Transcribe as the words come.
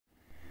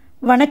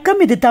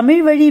வணக்கம். இது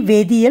தமிழ் வழி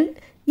வேதியியல்.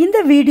 இந்த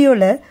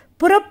வீடியோவில்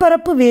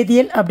புறப்பரப்பு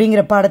வேதியியல்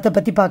அப்படிங்கிற பாடத்தை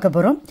பற்றி பார்க்க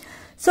போகிறோம்.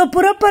 ஸோ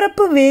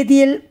புறப்பரப்பு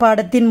வேதியியல்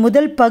பாடத்தின்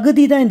முதல்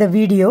பகுதி தான் இந்த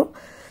வீடியோ.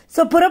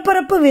 ஸோ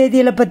புறப்பரப்பு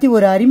வேதியியலை பற்றி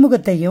ஒரு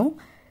அறிமுகத்தையும்,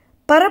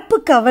 பரப்பு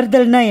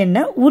கவர்தல்னா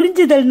என்ன,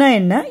 உறிஞ்சுதல்னா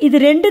என்ன,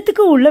 இது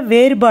ரெண்டுத்துக்கும் உள்ள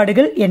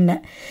வேறுபாடுகள் என்ன,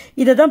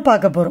 இதை தான்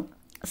பார்க்க போகிறோம்.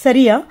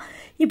 சரியா?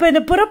 இப்போ இந்த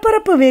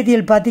புறப்பரப்பு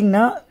வேதியியல்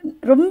பார்த்திங்கன்னா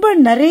ரொம்ப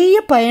நிறைய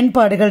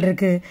பயன்பாடுகள்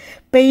இருக்குது.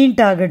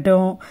 பெயிண்ட்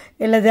ஆகட்டும்,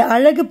 இல்லது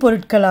அழகு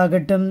பொருட்கள்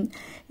ஆகட்டும்,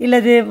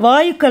 இல்லது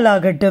வாயுக்கள்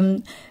ஆகட்டும்,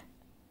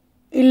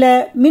 இல்லை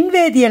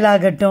மின்வேதியியல்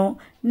ஆகட்டும்,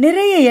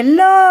 நிறைய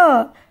எல்லா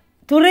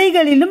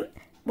துறைகளிலும்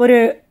ஒரு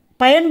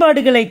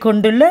பயன்பாடுகளை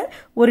கொண்டுள்ள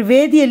ஒரு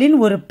வேதியியலின்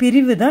ஒரு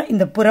பிரிவு தான்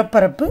இந்த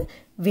புறப்பரப்பு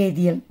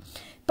வேதியியல்.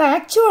 இப்போ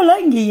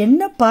ஆக்சுவலாக இங்கே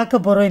என்ன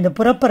பார்க்க போகிறோம் இந்த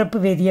புறப்பரப்பு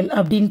வேதியியல்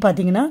அப்படின்னு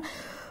பார்த்தீங்கன்னா,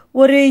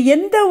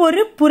 எந்த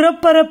ஒரு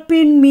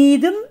புறப்பரப்பின்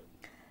மீதும்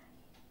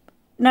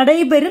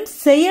நடைபெறும்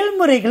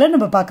செயல்முறைகளை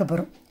நம்ம பார்க்க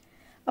போகிறோம்.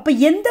 அப்போ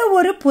எந்த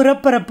ஒரு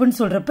புறப்பரப்புன்னு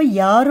சொல்கிறப்ப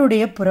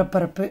யாருடைய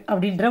புறப்பரப்பு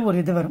அப்படின்ற ஒரு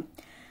இது வரும்.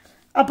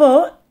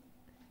 அப்போது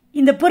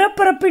இந்த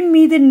புறப்பரப்பின்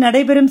மீது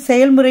நடைபெறும்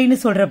செயல்முறைன்னு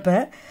சொல்கிறப்ப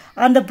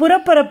அந்த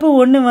புறப்பரப்பு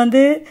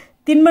ஒன்று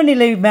திண்ம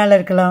நிலை மேலே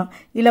இருக்கலாம்,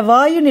 இல்லை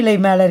வாயு நிலை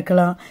மேலே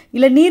இருக்கலாம்,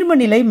 இல்லை நீர்ம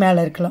நிலை மேலே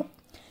இருக்கலாம்.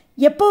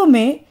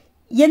 எப்போவுமே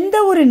எந்த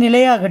ஒரு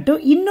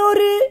நிலையாகட்டும்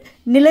இன்னொரு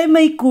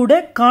நிலைமை கூட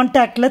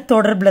கான்டாக்டில்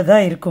தொடர்பில்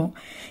தான் இருக்கும்.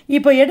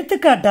 இப்போ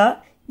எடுத்துக்காட்டா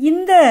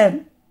இந்த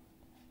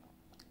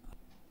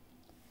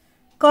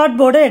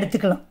கார்ட்போர்டை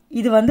எடுத்துக்கலாம்.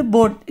 இது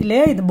போர்டு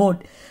இல்லையா, இது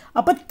போர்டு.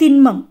 அப்போ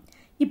திண்மம்.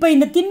 இப்போ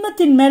இந்த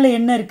திண்மத்தின் மேலே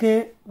என்ன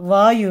இருக்குது?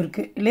 வாயு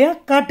இருக்குது இல்லையா,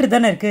 காற்று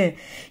தானே இருக்குது.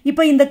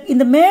 இப்போ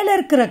இந்த மேலே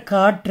இருக்கிற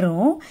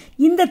காற்றும்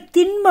இந்த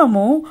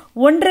திண்மமும்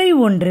ஒன்றை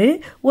ஒன்று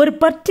ஒரு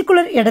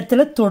பர்டிகுலர்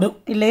இடத்துல தொடும்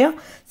இல்லையா.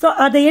 ஸோ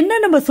அதை என்ன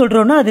நம்ம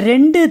சொல்கிறோன்னா, அது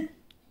ரெண்டு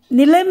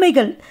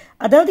நிலைமைகள்.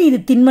 அதாவது இது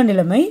திண்ம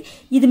நிலைமை,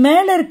 இது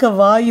மேலே இருக்க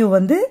வாயு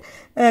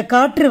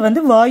காற்று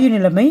வாயு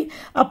நிலைமை.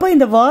 அப்போ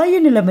இந்த வாயு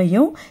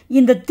நிலைமையும்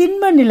இந்த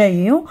திண்ம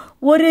நிலையையும்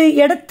ஒரு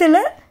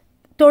இடத்துல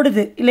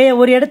தொடுது இல்லையா,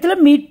 ஒரு இடத்துல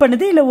மீட்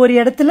பண்ணுது, இல்லை ஒரு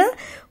இடத்துல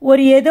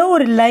ஏதோ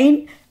ஒரு லைன்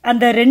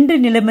அந்த ரெண்டு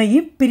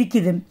நிலைமையும்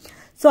பிரிக்குது.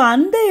 ஸோ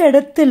அந்த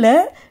இடத்துல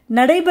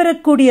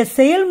நடைபெறக்கூடிய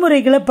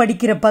செயல்முறைகளை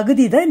படிக்கிற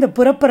பகுதி தான் இந்த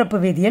புறப்பரப்பு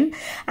வேதியியல்.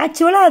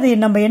 ஆக்சுவலாக அதை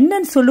நம்ம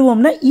என்னன்னு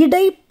சொல்லுவோம்னா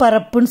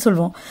இடைப்பரப்புன்னு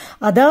சொல்லுவோம்.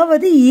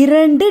 அதாவது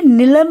இரண்டு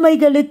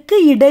நிலைமைகளுக்கு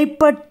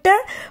இடைப்பட்ட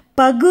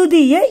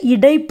பகுதியை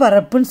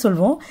இடைப்பரப்புன்னு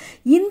சொல்லுவோம்.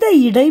 இந்த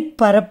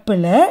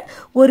இடைப்பரப்பில்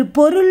ஒரு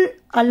பொருள்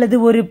அல்லது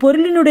ஒரு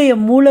பொருளினுடைய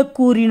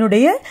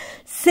மூலக்கூறினுடைய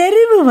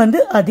செறிவு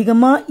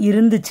அதிகமாக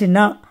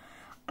இருந்துச்சுன்னா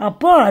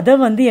அப்போ அதை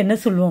என்ன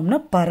சொல்லுவோம்னா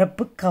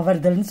பரப்பு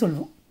கவர்தல்னு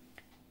சொல்லுவோம்.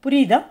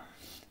 புரியுதா?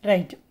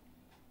 ரைட்.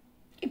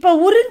 இப்போ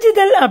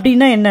உறிஞ்சுதல்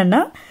அப்படின்னா என்னன்னா,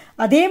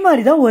 அதே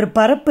மாதிரி தான் ஒரு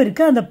பரப்பு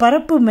இருக்குது. அந்த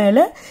பரப்பு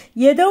மேலே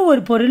ஏதோ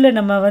ஒரு பொருளை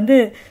நம்ம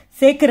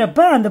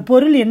சேர்க்குறப்ப அந்த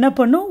பொருள் என்ன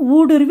பண்ணும்,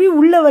 ஊடுருவி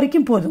உள்ள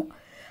வரைக்கும் போதும்.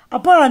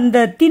 அப்போ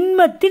அந்த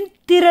திண்மத்தின்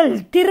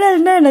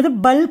திரள்னா என்னது,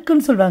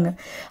 பல்க்குன்னு சொல்லுவாங்க.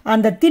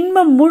 அந்த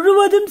திண்மம்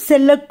முழுவதும்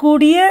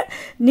செல்லக்கூடிய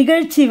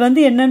நிகழ்ச்சி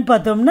என்னன்னு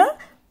பார்த்தோம்னா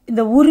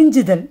இந்த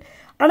உறிஞ்சுதல்.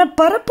 ஆனால்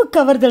பரப்பு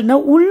கவர்தல்னா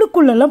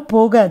உள்ளுக்குள்ளெல்லாம்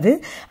போகாது.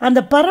 அந்த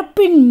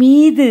பரப்பின்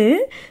மீது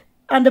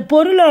அந்த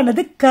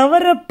பொருளானது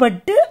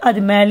கவரப்பட்டு அது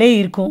மேலே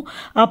இருக்கும்.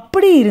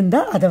 அப்படி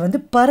இருந்தால் அதை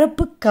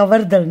பரப்பு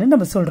கவர்தல்னு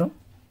நம்ம சொல்கிறோம்.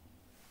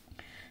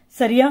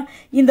 சரியா?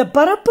 இந்த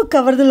பரப்பு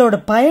கவர்தலோட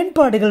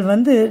பயன்பாடுகள்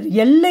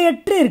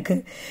எல்லையற்று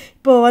இருக்குது.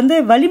 இப்போ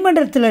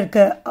வளிமண்டலத்தில் இருக்க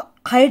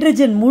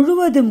ஹைட்ரஜன்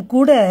முழுவதும்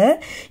கூட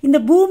இந்த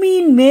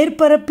பூமியின்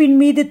மேற்பரப்பின்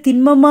மீது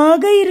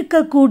திண்மமாக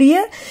இருக்கக்கூடிய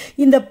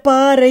இந்த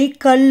பாறை,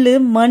 கல்,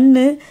 மண்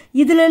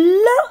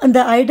இதிலெல்லாம் அந்த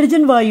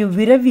ஹைட்ரஜன் வாயு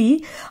விரவி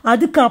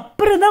அதுக்கு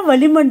அப்புறம் தான்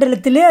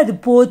வளிமண்டலத்திலே அது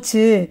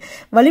போச்சு.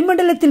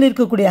 வளிமண்டலத்தில்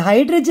இருக்கக்கூடிய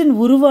ஹைட்ரஜன்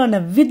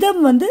உருவான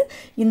விதம்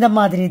இந்த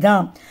மாதிரி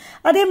தான்.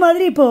 அதே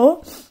மாதிரி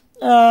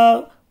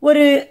இப்போது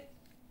ஒரு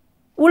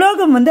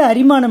உலோகம்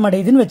அரிமானம்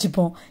அடையுதுன்னு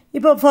வச்சுப்போம்.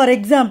 இப்போ ஃபார்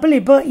எக்ஸாம்பிள்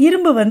இப்போ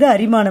இரும்பு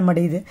அரிமானம்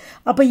அடையுது.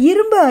 அப்போ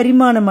இரும்பு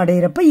அரிமானம்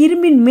அடைகிறப்ப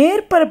இரும்பின்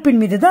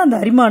மேற்பரப்பின் மீது தான் அந்த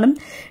அரிமானம்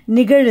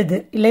நிகழுது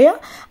இல்லையா.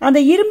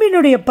 அந்த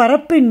இரும்பினுடைய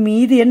பரப்பின்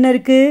மீது என்ன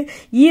இருக்குது?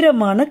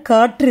 ஈரமான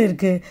காற்று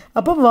இருக்குது.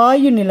 அப்போ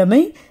வாயு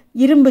நிலைமை,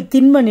 இரும்பு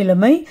திண்ம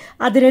நிலைமை,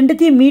 அது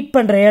ரெண்டுத்தையும் மீட்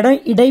பண்ணுற இடம்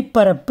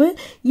இடைப்பரப்பு.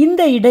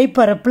 இந்த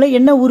இடைப்பரப்பில்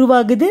என்ன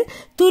உருவாகுது?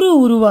 துரு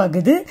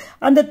உருவாகுது.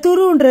 அந்த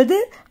துருன்றது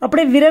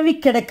அப்படியே விரவி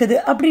கிடக்குது.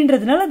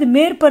 அப்படின்றதுனால அது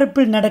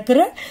மேற்பரப்பில் நடக்கிற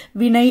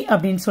வினை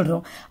அப்படின்னு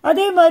சொல்கிறோம்.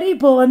 அதே மாதிரி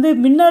இப்போது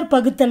மின்னார்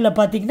பகுத்தலில்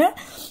பார்த்திங்கன்னா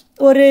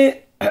ஒரு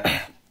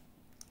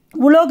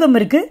உலோகம்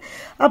இருக்குது.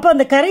 அப்போ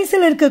அந்த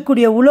கரைசல்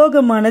இருக்கக்கூடிய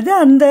உலோகமானது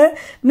அந்த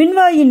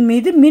மின்வாயின்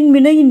மீது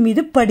மின்வினையின்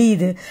மீது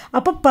படியுது.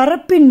 அப்போ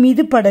பரப்பின்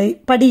மீது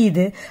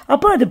படியுது.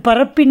 அப்போ அது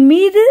பரப்பின்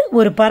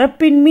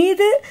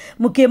மீது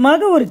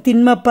முக்கியமாக ஒரு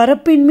திண்ம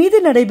பரப்பின் மீது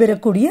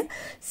நடைபெறக்கூடிய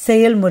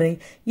செயல்முறை.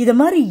 இது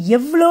மாதிரி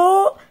எவ்வளோ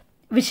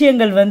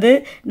விஷயங்கள்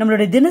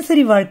நம்மளுடைய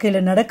தினசரி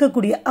வாழ்க்கையில்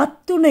நடக்கக்கூடிய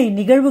அத்துணை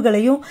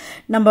நிகழ்வுகளையும்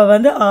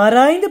நம்ம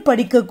ஆராய்ந்து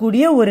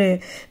படிக்கக்கூடிய ஒரு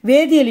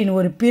வேதியியலின்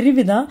ஒரு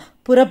பிரிவு தான்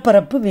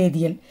புறப்பரப்பு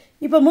வேதியியல்.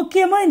 இப்போ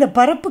முக்கியமாக இந்த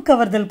பரப்பு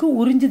கவர்தலுக்கும்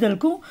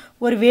உறிஞ்சுதலுக்கும்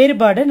ஒரு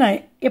வேறுபாடை நான்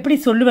எப்படி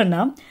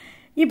சொல்லுவேன்னா,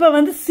 இப்போ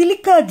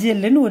சிலிக்கா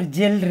ஜெல்லுன்னு ஒரு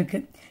ஜெல்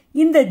இருக்குது.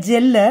 இந்த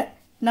ஜெல்லை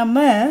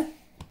நம்ம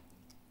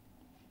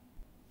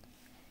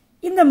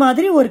இந்த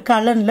மாதிரி ஒரு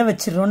கலனில்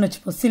வச்சிடறோம்னு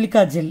வச்சுப்போம்,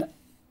 சிலிக்கா ஜெல்.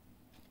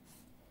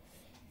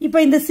 இப்போ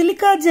இந்த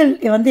சிலிக்கா ஜெல்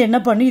வந்து என்ன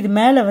பண்ணும், இது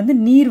மேலே வந்து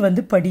நீர்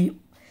வந்து படியும்.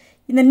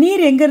 இந்த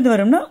நீர் எங்கேருந்து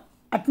வரும்னா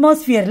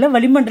அட்மாஸ்பியரில்,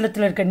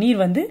 வளிமண்டலத்தில் இருக்க நீர்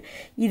வந்து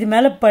இது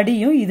மேலே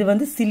படியும். இது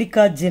வந்து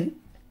சிலிக்கா ஜெல்.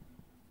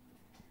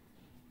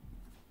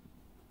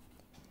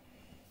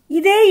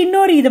 இதே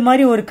இன்னொரு இது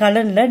மாதிரி ஒரு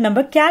கலனில்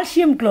நம்ம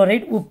கால்சியம்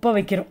குளோரைடு உப்பை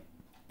வைக்கிறோம்,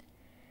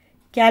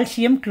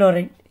 கால்சியம்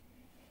குளோரைடு.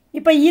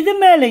 இப்போ இது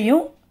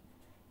மேலேயும்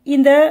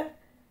இந்த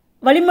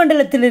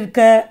வளிமண்டலத்தில்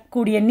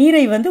இருக்கக்கூடிய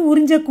நீரை வந்து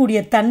உறிஞ்சக்கூடிய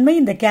தன்மை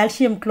இந்த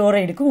கால்சியம்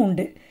குளோரைடுக்கும்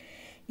உண்டு.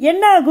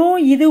 என்னாகும்,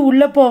 இது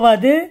உள்ளே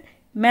போவாது,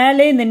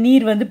 மேலே இந்த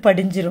நீர் வந்து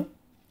படிஞ்சிரும்,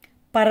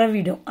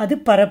 பரவிடும். அது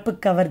பரப்பு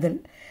கவர்தல்.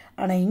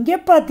 ஆனால் இங்கே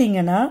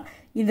பார்த்தீங்கன்னா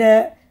இந்த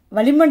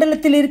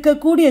வளிமண்டலத்தில்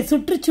இருக்கக்கூடிய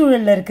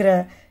சுற்றுச்சூழலில் இருக்கிற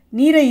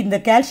நீரை இந்த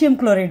கால்சியம்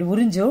குளோரைடு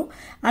உறிஞ்சும்.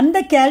 அந்த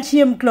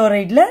கால்சியம்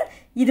குளோரைடில்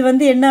இது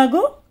வந்து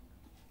என்னாகும்,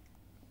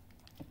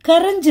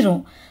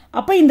 கரைஞ்சிரும்.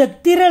 அப்போ இந்த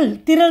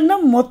திரள்னா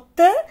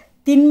மொத்த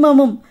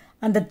திண்மமும்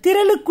அந்த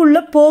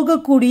திரளுக்குள்ளே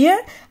போகக்கூடிய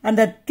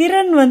அந்த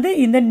திறன் வந்து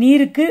இந்த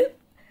நீருக்கு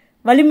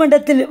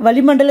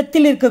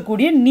வளிமண்டலத்தில்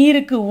இருக்கக்கூடிய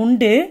நீருக்கு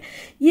உண்டு.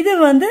 இது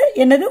வந்து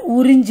என்னது,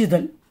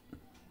 உறிஞ்சுதல்.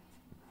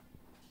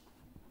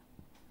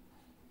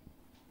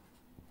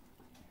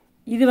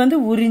 இது வந்து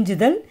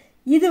உறிஞ்சுதல்.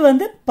 இது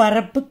வந்து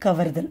பரப்பு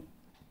கவர்தல்.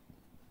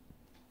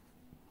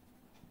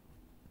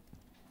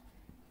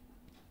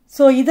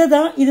 ஸோ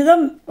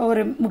இதுதான்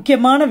ஒரு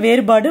முக்கியமான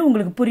வேறுபாடு.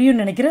 உங்களுக்கு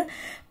புரியும் நினைக்கிறேன்.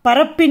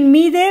 பரப்பின்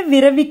மீதே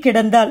விரவி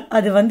கிடந்தால்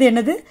அது வந்து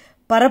என்னது,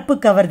 பரப்பு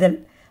கவர்தல்.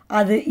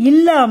 அது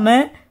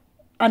இல்லாமல்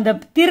அந்த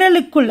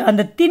திரளுக்குள்,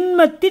 அந்த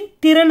திண்மத்தின்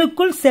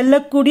திரளுக்குள்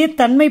செல்லக்கூடிய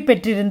தன்மை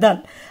பெற்றிருந்தால்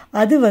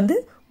அது வந்து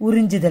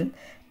உறிஞ்சுதல்.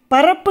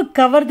 பரப்பு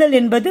கவர்தல்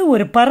என்பது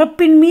ஒரு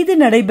பரப்பின் மீது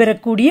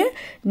நடைபெறக்கூடிய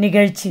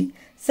நிகழ்ச்சி.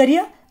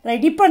 சரியா,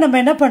 ரைட். இப்போ நம்ம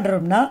என்ன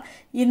பண்ணுறோம்னா,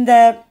 இந்த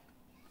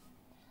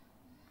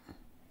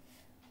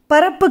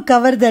பரப்பு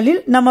கவர்தலில்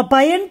நம்ம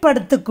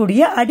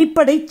பயன்படுத்தக்கூடிய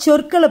அடிப்படை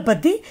சொற்களை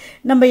பற்றி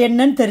நம்ம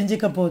என்னன்னு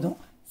தெரிஞ்சுக்க போதும்.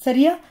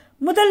 சரியா,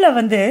 முதல்ல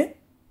வந்து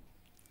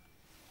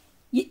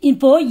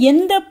இப்போ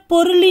எந்த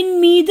பொருளின்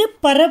மீது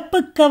பரப்பு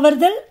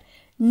கவர்தல்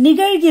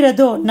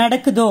நிகழ்கிறதோ,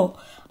 நடக்குதோ,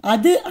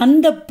 அது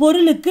அந்த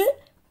பொருளுக்கு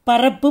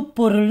பரப்பு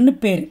பொருள்னு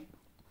பேர்.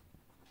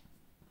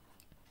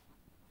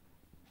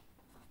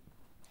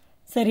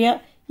 சரியா,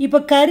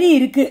 இப்போ கறி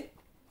இருக்கு,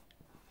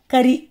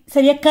 கறி.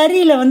 சரியா,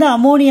 கறியில் வந்து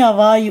அமோனியா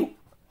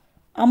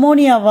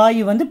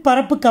வாயு வந்து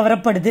பரப்பு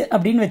கவரப்படுது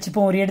அப்படின்னு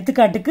வச்சுப்போம். ஒரு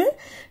எடுத்துக்காட்டுக்கு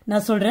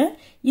நான் சொல்கிறேன்.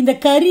 இந்த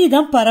கறி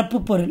தான் பரப்பு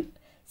பொருள்.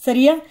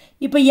 சரியா,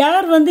 இப்போ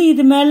யார் வந்து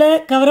இது மேலே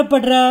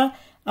கவரப்படுறா,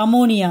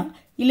 அமோனியா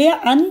இல்லையா,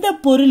 அந்த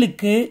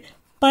பொருளுக்கு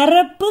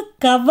பரப்பு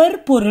கவர்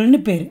பொருள்னு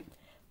பேர்.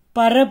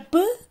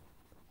 பரப்பு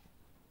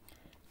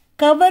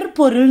கவர்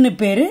பொருள்னு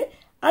பேர்.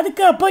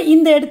 அதுக்கு அப்போ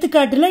இந்த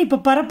எடுத்துக்காட்டில் இப்போ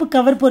பரப்பு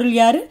கவர் பொருள்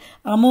யார்,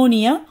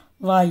 அமோனியா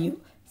வாயு.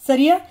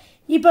 சரியா,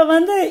 இப்போ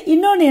வந்து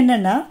இன்னொன்று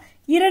என்னென்னா,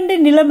 2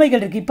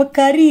 நிலைமைகள் இருக்குது. இப்போ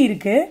கறி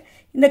இருக்குது,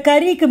 இந்த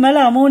கறிக்கு மேலே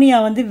அமோனியா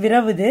வந்து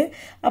விரவுது.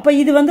 அப்போ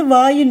இது வந்து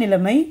வாயு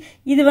நிலைமை,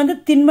 இது வந்து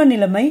திண்ம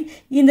நிலைமை.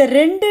 இந்த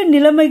 2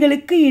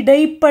 நிலைமைகளுக்கு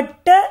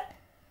இடைப்பட்ட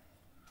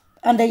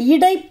அந்த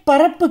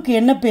இடைப்பரப்புக்கு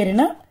என்ன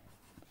பேருனா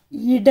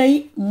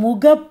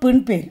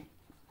இடைமுகப்புன்னு பேர்.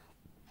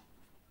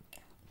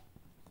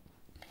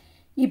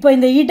 இப்போ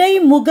இந்த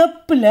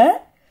இடைமுகப்புல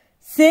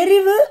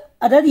செறிவு,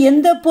 அதாவது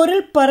எந்த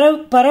பொருள்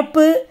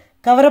பரப்பு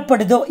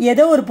கவரப்படுதோ,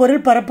 ஏதோ ஒரு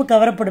பொருள் பரப்பு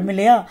கவரப்படும்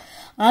இல்லையா,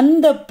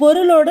 அந்த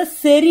பொருளோட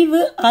செறிவு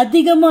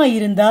அதிகமாக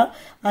இருந்தால்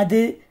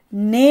அது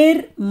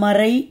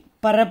நேர்மறை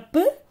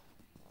பரப்பு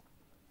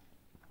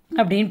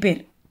அப்படின்னு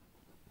பேர்.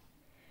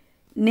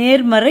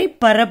 நேர்மறை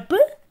பரப்பு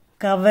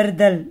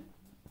கவர்தல்.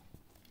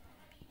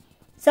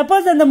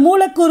 சப்போஸ் அந்த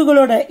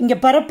மூலக்கூறுகளோட இங்கே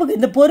பரப்பு,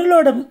 இந்த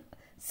பொருளோட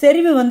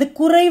செறிவு வந்து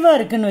குறைவாக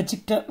இருக்குன்னு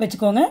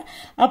வச்சுக்கோங்க.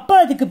 அப்போ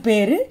அதுக்கு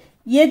பேர்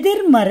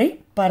எதிர்மறை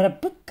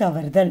பரப்பு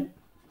கவர்தல்.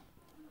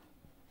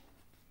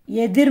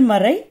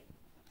 எதிர்மறை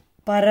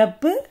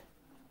பரப்பு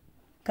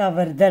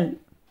கவர்தல்.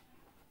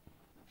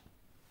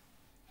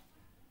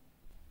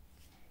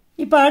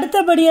 இப்போ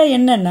அடுத்தபடியாக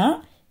என்னன்னா,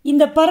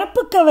 இந்த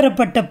பரப்பு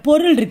கவரப்பட்ட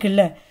பொருள்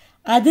இருக்குல்ல,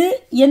 அது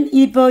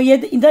இப்போ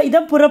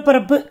இதான்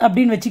புறப்பரப்பு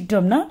அப்படின்னு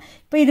வச்சுக்கிட்டோம்னா,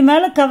 இப்போ இது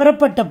மேலே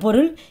கவரப்பட்ட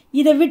பொருள்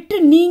இதை விட்டு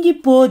நீங்கி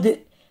போகுது.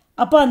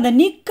 அப்போ அந்த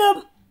நீக்கம்,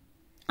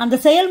 அந்த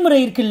செயல்முறை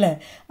இருக்குல்ல,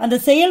 அந்த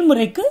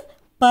செயல்முறைக்கு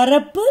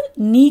பரப்பு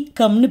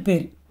நீக்கம்னு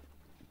பேர்.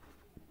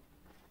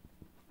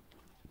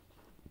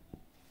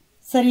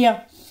 சரியா,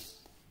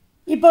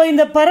 இப்போ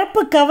இந்த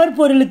பரப்பு கவர்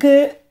பொருளுக்கு,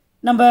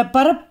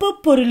 பரப்பு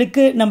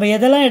பொருளுக்கு நம்ம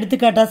எதெல்லாம்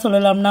எடுத்துக்காட்டா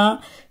சொல்லலாம்னா,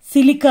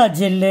 சிலிக்கா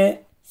ஜெல்லு,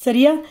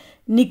 சரியா,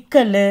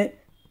 நிக்கல்,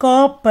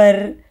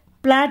 காப்பர்,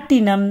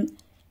 பிளாட்டினம்,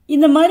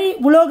 இந்த மாதிரி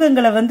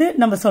உலோகங்களை வந்து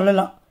நம்ம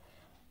சொல்லலாம்.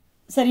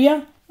 சரியா,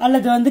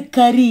 அல்லது வந்து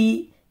கரி,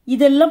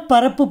 இதெல்லாம்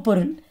பரப்பு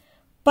பொருள்.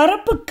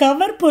 பரப்பு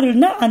கவர்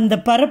பொருள்னா அந்த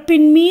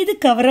பரப்பின் மீது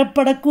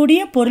கவரப்படக்கூடிய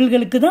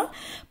பொருள்களுக்கு தான்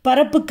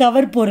பரப்பு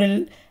கவர் பொருள்.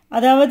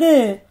 அதாவது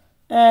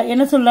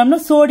என்ன சொல்லலாம்னா,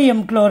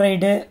 சோடியம்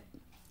குளோரைடு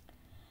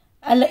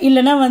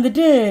இல்லைன்னா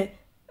வந்துட்டு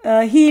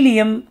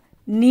helium,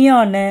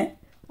 neon,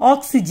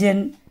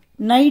 oxygen,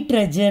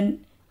 nitrogen,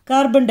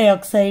 carbon di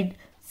oxide,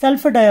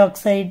 sulphur di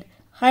oxide,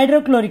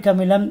 hydrochloric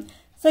அமிலம்.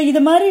 ஸோ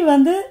இது மாதிரி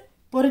வந்து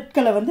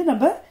பொருட்களை வந்து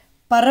நம்ம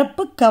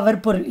பரப்பு கவர்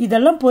பொருள்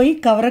இதெல்லாம் போய்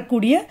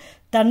கவரக்கூடிய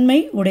தன்மை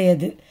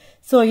உடையது.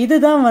 ஸோ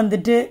இதுதான்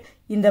வந்துட்டு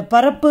இந்த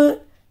பரப்பு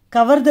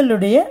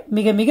கவர்தலுடைய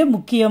மிக மிக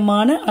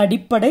முக்கியமான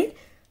அடிப்படை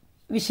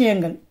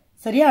விஷயங்கள்.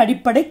 சரியா,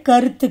 அடிப்படை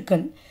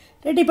கருத்துக்கள்.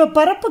 ரைட், இப்போ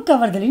பரப்பு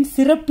கவர்தலின்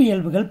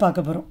சிறப்பியல்புகள்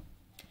பார்க்க போகிறோம்.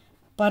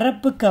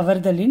 பரப்பு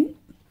கவர்தலின்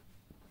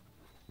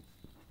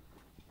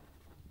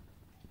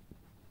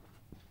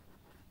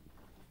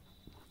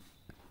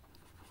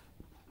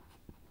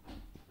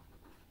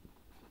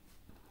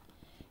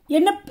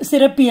என்ன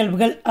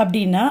சிறப்பியல்புகள்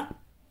அப்படின்னா,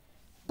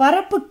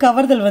 பரப்பு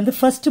கவர்தல் வந்து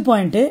ஃபர்ஸ்ட்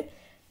பாயிண்ட்டு,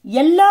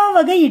 எல்லா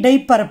வகை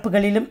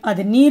இடைப்பரப்புகளிலும்,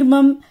 அது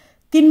நீர்மம்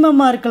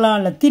திண்மமாக இருக்கலாம்,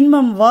 இல்லை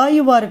திண்மம்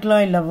வாயுவாக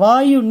இருக்கலாம், இல்லை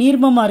வாயு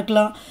நீர்மமாக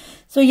இருக்கலாம்.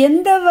 ஸோ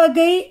எந்த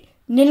வகை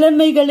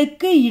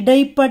நிலைமைகளுக்கு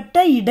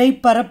இடைப்பட்ட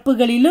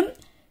இடைப்பரப்புகளிலும்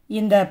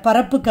இந்த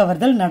பரப்பு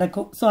கவர்தல்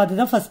நடக்கும். ஸோ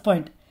அதுதான் ஃபர்ஸ்ட்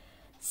பாயிண்ட்.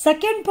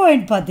 செகண்ட்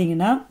பாயிண்ட்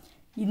பார்த்தீங்கன்னா,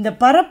 இந்த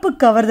பரப்பு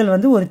கவர்தல்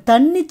வந்து ஒரு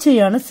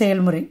தன்னிச்சையான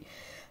செயல்முறை.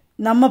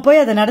 நம்ம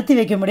போய் அதை நடத்தி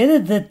வைக்க முடியாது,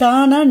 அது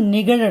தானாக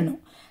நிகழணும்.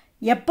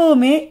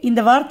 எப்போவுமே இந்த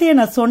வார்த்தையை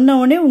நான் சொன்ன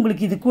உடனே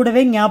உங்களுக்கு இது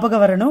கூடவே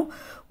ஞாபகம் வரணும்.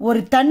 ஒரு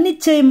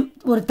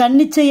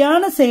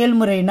தன்னிச்சையான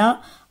செயல்முறைனா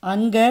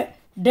அங்கே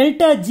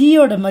டெல்டா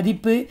ஜியோட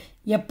மதிப்பு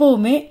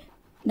எப்போவுமே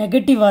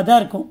நெகட்டிவாக தான்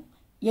இருக்கும்,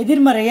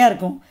 எதிர்மறையாக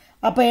இருக்கும்.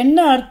 அப்போ என்ன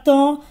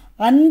அர்த்தம்?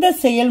 அந்த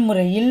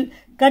செயல்முறையில்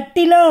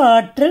கட்டிலா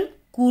ஆற்றல்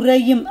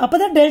குறையும். அப்போ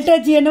தான் டெல்டா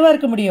ஜி என்னவா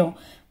இருக்க முடியும்?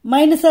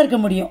 மைனஸாக இருக்க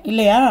முடியும்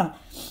இல்லையா?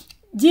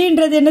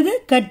 ஜின்றது என்னது?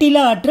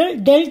 கட்டிலா ஆற்றல்.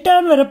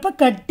 டெல்டான்னு வரப்ப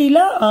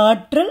கட்டிலா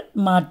ஆற்றல்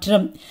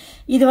மாற்றம்.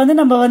 இது வந்து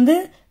நம்ம வந்து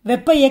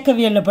வெப்ப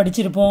இயக்கவியலில்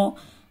படிச்சிருப்போம்,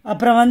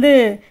 அப்புறம் வந்து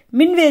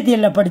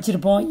மின்வேதியியலில்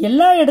படிச்சிருப்போம்.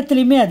 எல்லா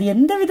இடத்துலையுமே அது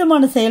எந்த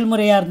விதமான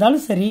செயல்முறையாக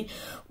இருந்தாலும் சரி,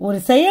 ஒரு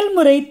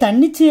செயல்முறை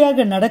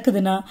தன்னிச்சையாக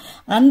நடக்குதுன்னா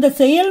அந்த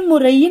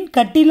செயல்முறையின்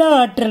கட்டிலா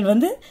ஆற்றல்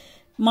வந்து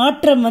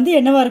மாற்றம் வந்து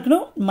என்னவா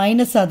இருக்கணும்?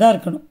 மைனஸாக தான்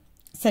இருக்கணும்.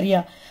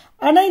 சரியா?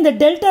 ஆனால் இந்த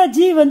டெல்டா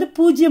ஜி வந்து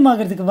பூஜ்ஜியம்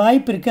ஆகிறதுக்கு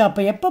வாய்ப்பு இருக்குது.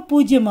 அப்போ எப்போ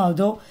பூஜ்ஜியம்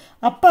ஆகுதோ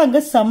அப்போ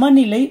அங்கே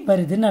சமநிலை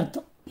வருதுன்னு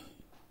அர்த்தம்.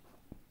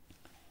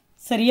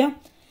 சரியா?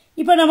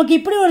 இப்போ நமக்கு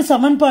இப்படி ஒரு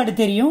சமன்பாடு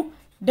தெரியும்.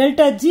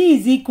 Delta G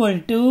is equal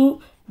to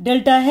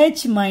delta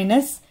H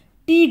minus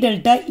D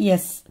delta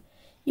S.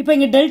 இப்போ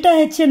இங்கே டெல்டா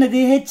ஹெச் என்னது?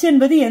 ஹெச்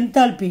என்பது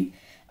என்தால்பி.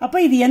 அப்போ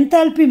இது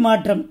என்தால்பி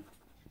மாற்றம்,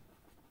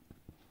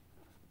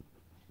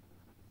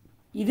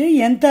 இது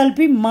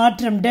என்தால்பி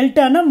மாற்றம்.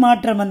 டெல்டானா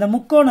மாற்றம், அந்த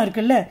முக்கோணம்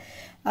இருக்குல்ல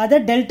அதை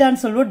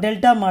டெல்டான்னு சொல்லுவோம்,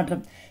 டெல்டா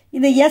மாற்றம்.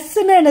 இந்த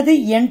எஸ்ன்னு என்னது?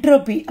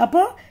 என்ட்ரோபி.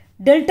 அப்போ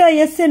டெல்டா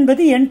எஸ்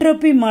என்பது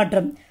என்ட்ரோபி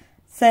மாற்றம்.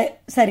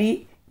 சரி,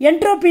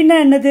 என்ட்ரோபின்னா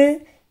என்னது?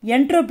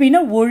 என்ட்ரோபின்னா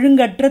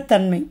ஒழுங்கற்ற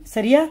தன்மை.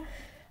 சரியா?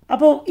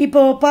 அப்போ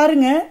இப்போ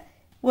பாருங்க,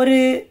 ஒரு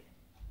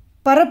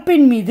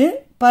பரப்பின் மீது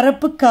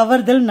பரப்பு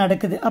கவர்தல்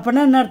நடக்குது.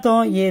 அப்போனா என்ன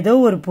அர்த்தம்? ஏதோ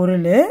ஒரு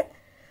பொருள்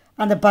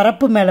அந்த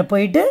பரப்பு மேலே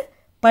போயிட்டு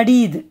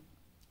படியுது.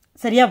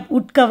 சரியா?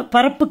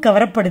 பரப்பு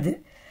கவரப்படுது.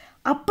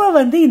 அப்போ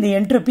வந்து இந்த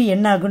என்ட்ரோபி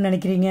என்ன ஆகும்னு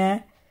நினைக்கிறீங்க?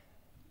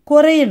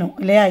 குறையணும்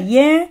இல்லையா?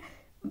 ஏன்?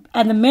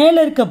 அந்த மேலே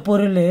இருக்க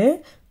பொருள்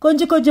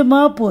கொஞ்சம்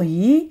கொஞ்சமாக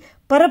போய்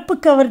பரப்பு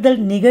கவர்தல்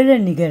நிகழ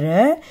நிகழ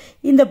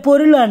இந்த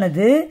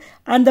பொருளானது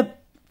அந்த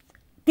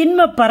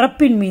திண்ம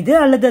பரப்பின் மீது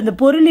அல்லது அந்த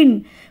பொருளின்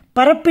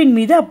பரப்பின்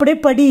மீது அப்படியே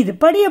படியுது.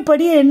 படிய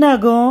படிய என்ன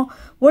ஆகும்?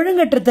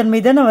 ஒழுங்கற்ற தன்மை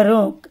தானே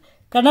வரும்.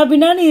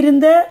 கனாபினான்னு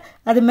இருந்த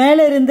அது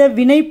மேலே இருந்த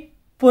வினை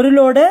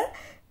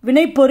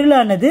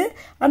பொருளானது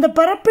அந்த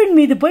பரப்பின்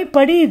மீது போய்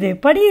படியுது.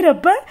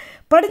 படியிறப்ப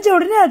படிஞ்ச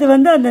உடனே அது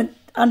வந்து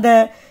அந்த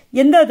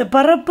அந்த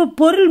பரப்பு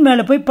பொருள்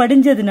மேலே போய்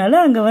படிஞ்சதுனால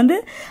அங்கே வந்து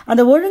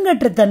அந்த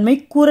ஒழுங்கற்ற தன்மை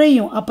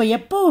குறையும். அப்போ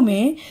எப்பவுமே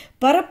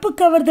பரப்பு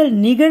கவர்தல்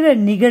நிகழ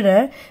நிகழ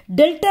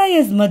டெல்டா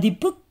எஸ்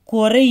மதிப்பு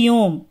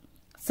குறையும்.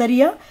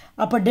 சரியா?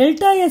 அப்போ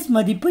டெல்டா எஸ்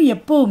மதிப்பு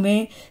எப்பவுமே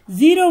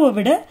ஜீரோவை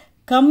விட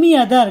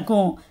கம்மியாக தான்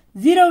இருக்கும்.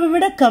 ஜீரோவை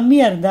விட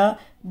கம்மியாக இருந்தால்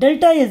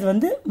டெல்டா எஸ்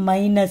வந்து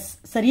மைனஸ்.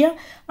 சரியா?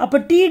 அப்போ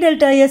டி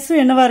டெல்டா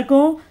எஸ்ஸும் என்னவா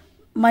இருக்கும்?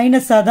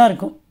 மைனஸாக தான்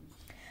இருக்கும்.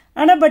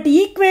 ஆனால் பட்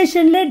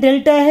ஈக்குவேஷனில்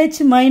delta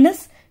H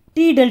minus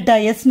D delta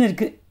எஸ்ன்னு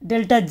இருக்குது.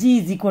 Delta G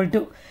is equal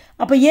to,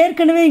 அப்போ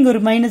ஏற்கனவே இங்கே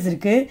ஒரு மைனஸ்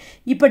இருக்குது,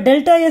 இப்போ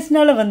டெல்டா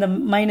எஸ்னால வந்த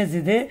மைனஸ்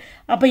இது.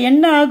 அப்போ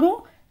என்ன ஆகும்?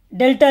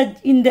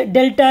 இந்த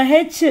delta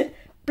H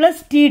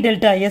plus D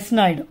delta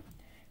எஸ்ன்னு ஆகிடும்.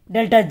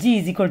 Delta G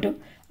is equal to,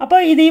 அப்போ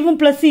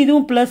இதுவும் ப்ளஸ்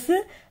இதுவும் ப்ளஸ்ஸு.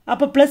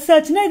 அப்போ ப்ளஸ்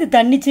ஆச்சுன்னா இது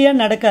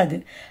தன்னிச்சையாக நடக்காது.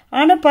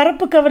 ஆனால்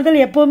பரப்பு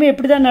கவர்தல் எப்போவுமே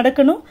எப்படி தான்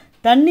நடக்கணும்?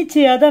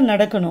 தன்னிச்சையாக தான்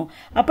நடக்கணும்.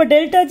 அப்போ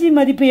டெல்டா ஜி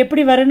மதிப்பு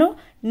எப்படி வரணும்?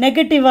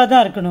 நெகட்டிவாக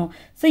தான் இருக்கணும்.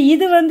 ஸோ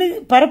இது வந்து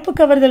பரப்பு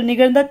கவர்தல்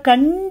நிகழ்ந்தால்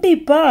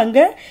கண்டிப்பாக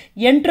அங்கே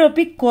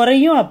என்ட்ரோபி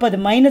குறையும். அப்போ அது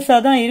மைனஸாக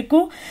தான்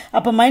இருக்கும்.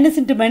 அப்போ மைனஸ்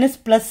இன்ட்டு மைனஸ்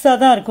ப்ளஸ்ஸாக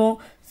தான் இருக்கும்.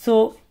 ஸோ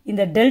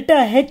இந்த டெல்டா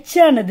ஹெச்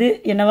ஆனது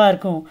என்னவா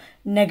இருக்கும்?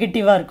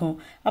 நெகட்டிவாக இருக்கும்.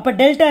 அப்போ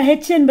டெல்டா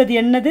ஹெச் என்பது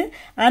என்னது?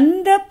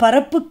 அந்த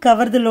பரப்பு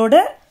கவர்தலோட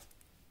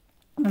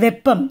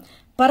வெப்பம்.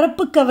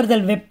 பரப்பு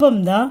கவர்தல்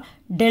வெப்பம் தான்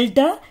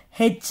டெல்டா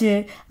ஹெச்.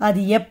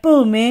 அது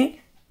எப்பவுமே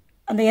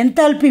அந்த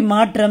என்தால்பி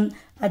மாற்றம்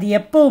அது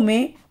எப்பவுமே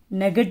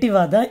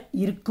நெகட்டிவாக தான்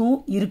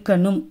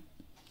இருக்கணும்.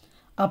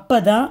 அப்போ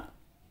தான்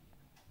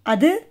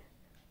அது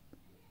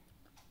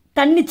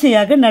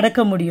தன்னிச்சையாக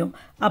நடக்க முடியும்.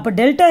 அப்போ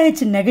டெல்டா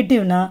ஹெச்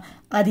நெகட்டிவ்னா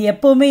அது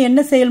எப்போவுமே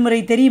என்ன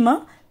செயல்முறை தெரியுமா?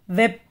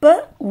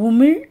 வெப்ப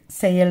உமிழ்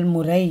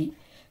செயல்முறை.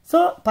 ஸோ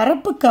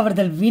பரப்பு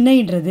கவர்தல்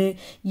வினைன்றது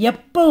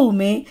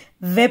எப்பவுமே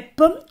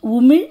வெப்பம்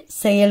உமிழ்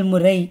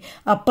செயல்முறை.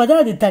 அப்போ தான்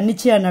அது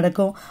தன்னிச்சையாக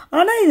நடக்கும்.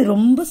 ஆனால் இது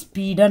ரொம்ப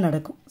ஸ்பீடாக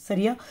நடக்கும்.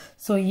 சரியா?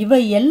 ஸோ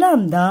இவை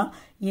எல்லாம் தான்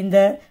இந்த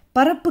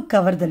பரப்பு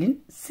கவர்தலின்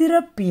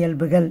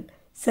சிறப்பியல்புகள்.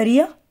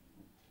 சரியா?